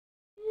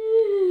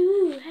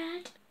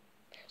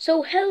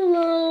So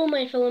hello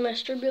my fellow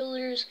master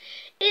builders,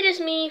 it is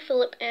me,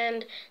 Philip,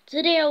 and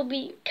today I'll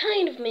be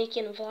kind of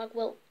making a vlog,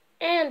 well,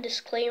 and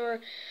disclaimer,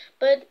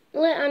 but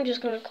I'm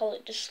just gonna call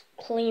it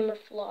disclaimer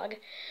vlog.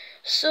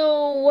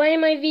 So why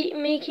am I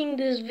making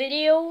this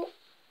video?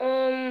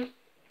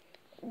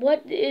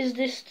 What is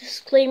this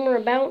disclaimer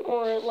about,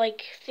 or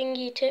like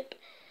thingy tip?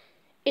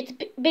 It's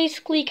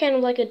basically kind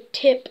of like a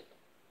tip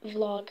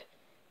vlog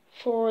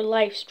for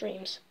live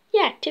streams.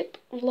 Yeah, tip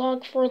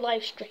vlog for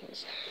live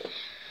streams.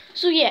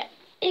 So yeah,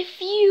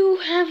 if you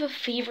have a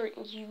favorite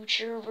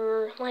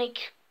YouTuber,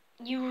 like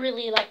you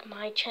really like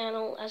my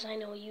channel, as I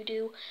know you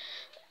do,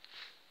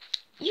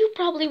 you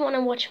probably want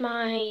to watch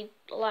my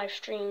live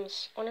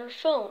streams on your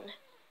phone.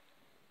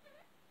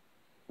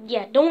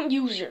 Yeah, don't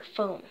use your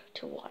phone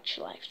to watch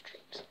live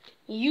streams.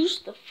 Use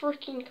the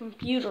freaking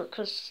computer,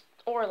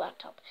 or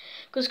laptop,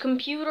 because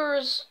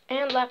computers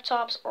and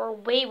laptops are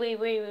way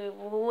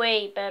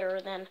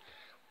better than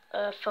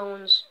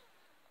phones.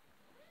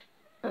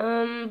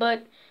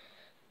 But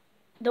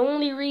the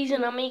only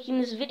reason I'm making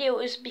this video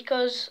is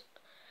because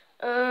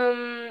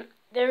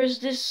there's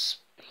this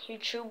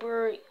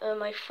YouTuber,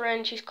 my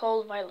friend, she's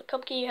called Violet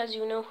Cupcake, as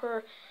you know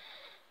her.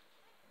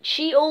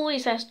 She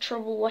always has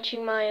trouble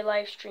watching my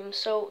live stream,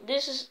 so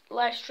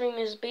live stream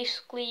is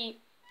basically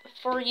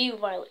for you,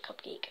 Violet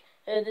Cupcake.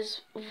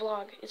 This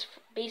vlog is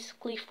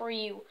basically for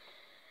you.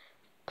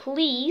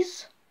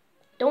 Please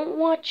don't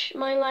watch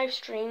my live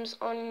streams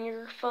on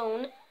your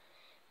phone,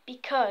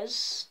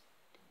 because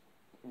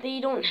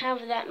they don't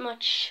have that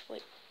much.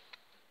 Wait.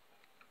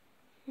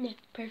 Yeah,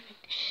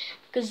 perfect.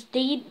 Because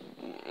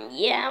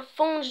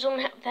phones don't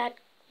have that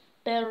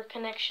better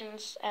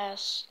connections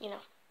as,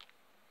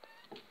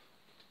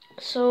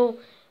 So,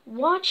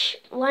 watch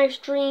live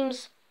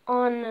streams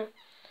on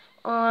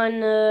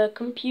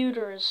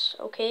computers,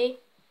 okay?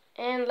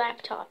 And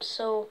laptops.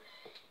 So,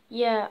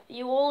 yeah,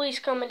 you always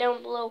comment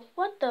down below,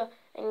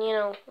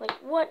 and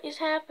like, what is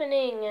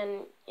happening?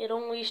 And it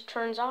always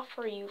turns off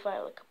for you,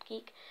 Violet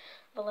Cupcake,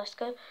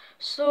 Valeska.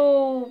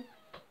 So,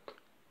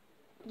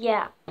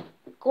 yeah,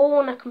 go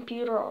on a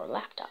computer or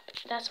laptop.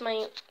 That's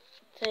my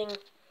thing.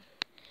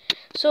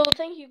 So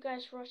thank you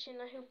guys for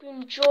watching. I hope you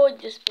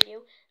enjoyed this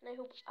video, and I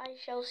hope I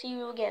shall see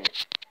you again.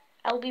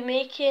 I'll be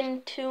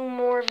making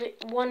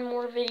one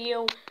more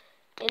video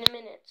in a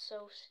minute,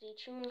 so stay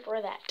tuned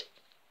for that.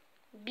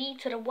 B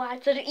to the Y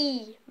to the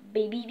E,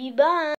 baby, bye.